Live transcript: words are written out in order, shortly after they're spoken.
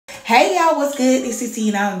Hey y'all, what's good? It's CC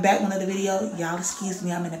and I'm back with another video. Y'all excuse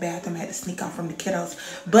me, I'm in the bathroom. I had to sneak off from the kiddos.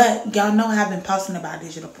 But y'all know I've been posting about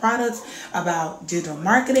digital products, about digital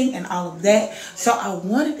marketing and all of that. So I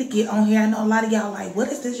wanted to get on here. I know a lot of y'all like, what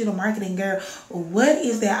is digital marketing, girl? What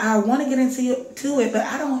is that? I want to get into it, but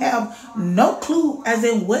I don't have no clue as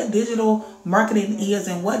in what digital marketing is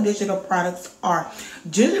and what digital products are.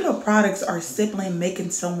 Digital products are simply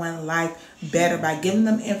making someone's life better by giving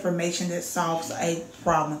them information that solves a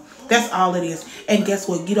problem. That's all it is. And guess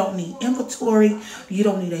what? You don't need inventory. You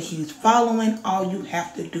don't need a huge following. All you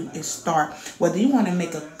have to do is start. Whether you want to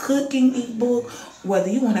make a cooking ebook, whether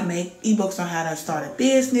you want to make ebooks on how to start a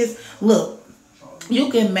business, look, you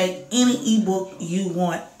can make any ebook you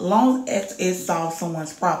want, long as it solves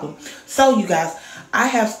someone's problem. So you guys, I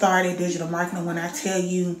have started digital marketing. When I tell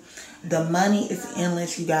you the money is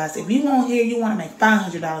endless, you guys. If you want here, you want to make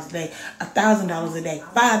 $500 a day, $1,000 a day,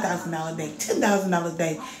 $5,000 a day, $10,000 a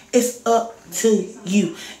day. It's up to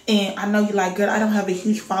you. And I know you're like, girl, I don't have a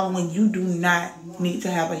huge following. You do not need to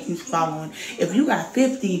have a huge following. If you got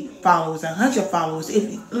 50 followers, 100 followers,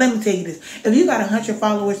 let me tell you this. If you got 100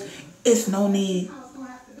 followers, it's no need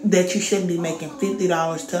that you shouldn't be making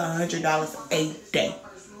 $50 to $100 a day.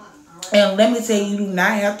 And let me tell you, you do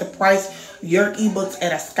not have to price your ebooks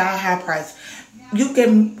at a sky high price. You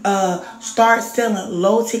can start selling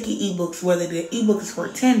low ticket ebooks, whether the ebook is for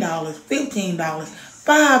 $10, $15,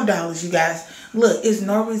 $5, you guys. Look, it's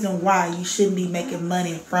no reason why you shouldn't be making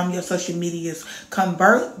money from your social medias.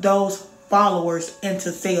 Convert those followers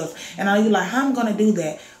into sales. And are you like, how am I going to do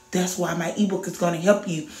that? That's why my ebook is going to help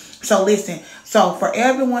you. So listen, so for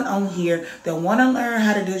everyone on here that want to learn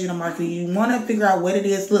how to digital market, you want to figure out what it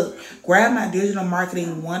is, look, grab my digital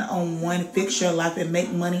marketing one-on-one, fix your life and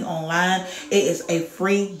make money online. It is a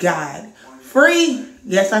free guide. Free.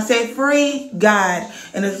 Yes, I said free guide.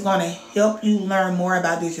 And it's going to help you learn more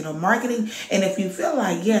about digital marketing. And if you feel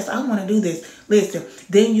like, yes, I want to do this, listen,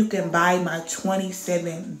 then you can buy my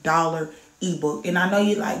 $27 ebook. And I know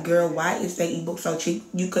you're like, girl, why is that ebook so cheap?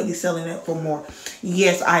 You could be selling it for more.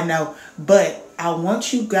 Yes, I know. But I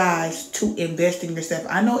want you guys to invest in yourself.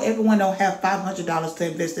 I know everyone don't have $500 to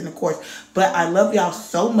invest in the course, but I love y'all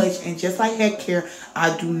so much. And just like heck care,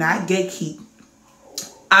 I do not gatekeep.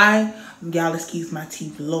 Y'all excuse my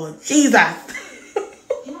teeth, Lord Jesus.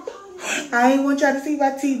 I ain't want y'all to see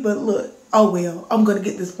my teeth, but look, oh well, I'm going to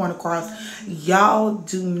get this point across. Y'all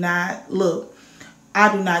do not, look,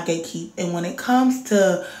 I do not gatekeep. And when it comes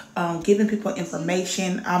to giving people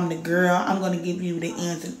information, I'm the girl. I'm going to give you the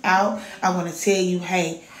ins and out. I'm going to tell you,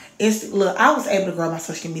 hey, look, I was able to grow my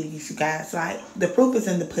social media, you guys. Like, the proof is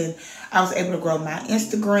in the pudding. I was able to grow my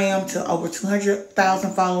Instagram to over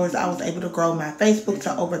 200,000 followers. I was able to grow my Facebook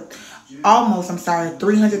to over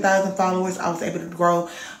 300,000 followers. I was able to grow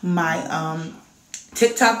my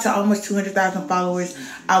TikTok to almost 200,000 followers.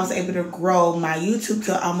 I was able to grow my YouTube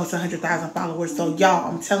to almost 100,000 followers. So y'all,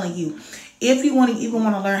 I'm telling you, if you even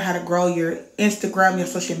want to learn how to grow your Instagram, your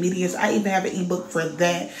social medias, I even have an ebook for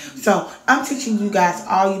that. So I'm teaching you guys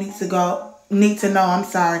all you need to know.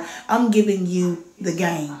 I'm giving you the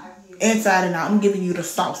game inside and out. I'm giving you the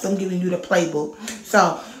sauce. I'm giving you the playbook.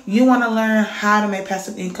 So you want to learn how to make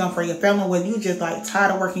passive income for your family, whether you just like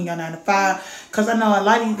tired of working your 9 to 5. Because I know a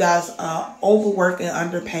lot of you guys are overworked and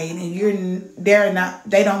underpaid, and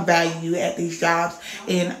they don't value you at these jobs.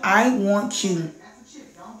 And I want you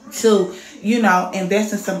to,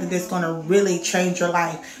 invest in something that's going to really change your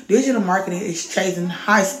life. Digital marketing is changing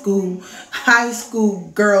high school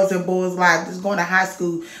girls and boys' lives. Just going to high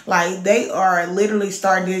school. Like, they are literally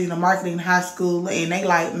starting digital marketing in high school, and they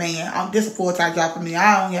like, man, this is a full-time job for me.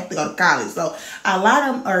 I don't have to go to college. So a lot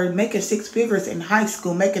of them are making 6 figures in high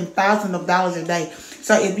school, making thousands of dollars a day.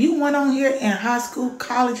 So if you went on here in high school,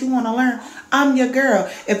 college, you want to learn, I'm your girl.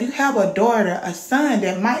 If you have a daughter, a son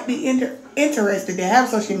that might be interested to have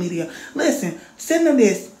social media, listen, send them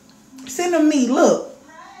this. Send them me. Look.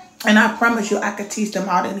 And I promise you, I could teach them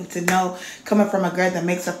all they need to know, coming from a girl that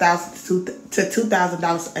makes $1,000 to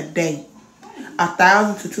 $2,000 a day.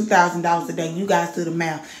 $1,000 to $2,000 a day. You guys do the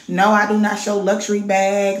math. No, I do not show luxury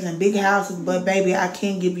bags and big houses, but baby, I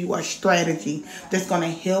can give you a strategy that's going to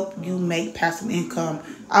help you make passive income.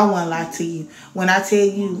 I won't lie to you. When I tell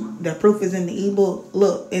you the proof is in the ebook,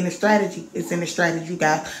 look, in the strategy, it's in the strategy, you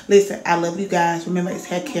guys. Listen, I love you guys. Remember, it's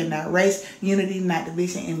heck care, not race, unity, not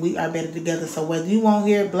division, and we are better together. So whether you want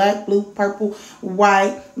here, black, blue, purple,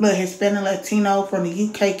 white, look, Hispanic, Latino, from the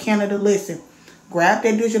UK, Canada, listen. Grab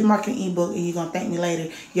that digital marketing ebook and you're going to thank me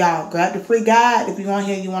later. Y'all, grab the free guide. If you're on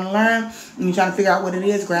here, you want to learn and you're trying to figure out what it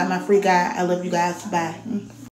is, grab my free guide. I love you guys. Bye.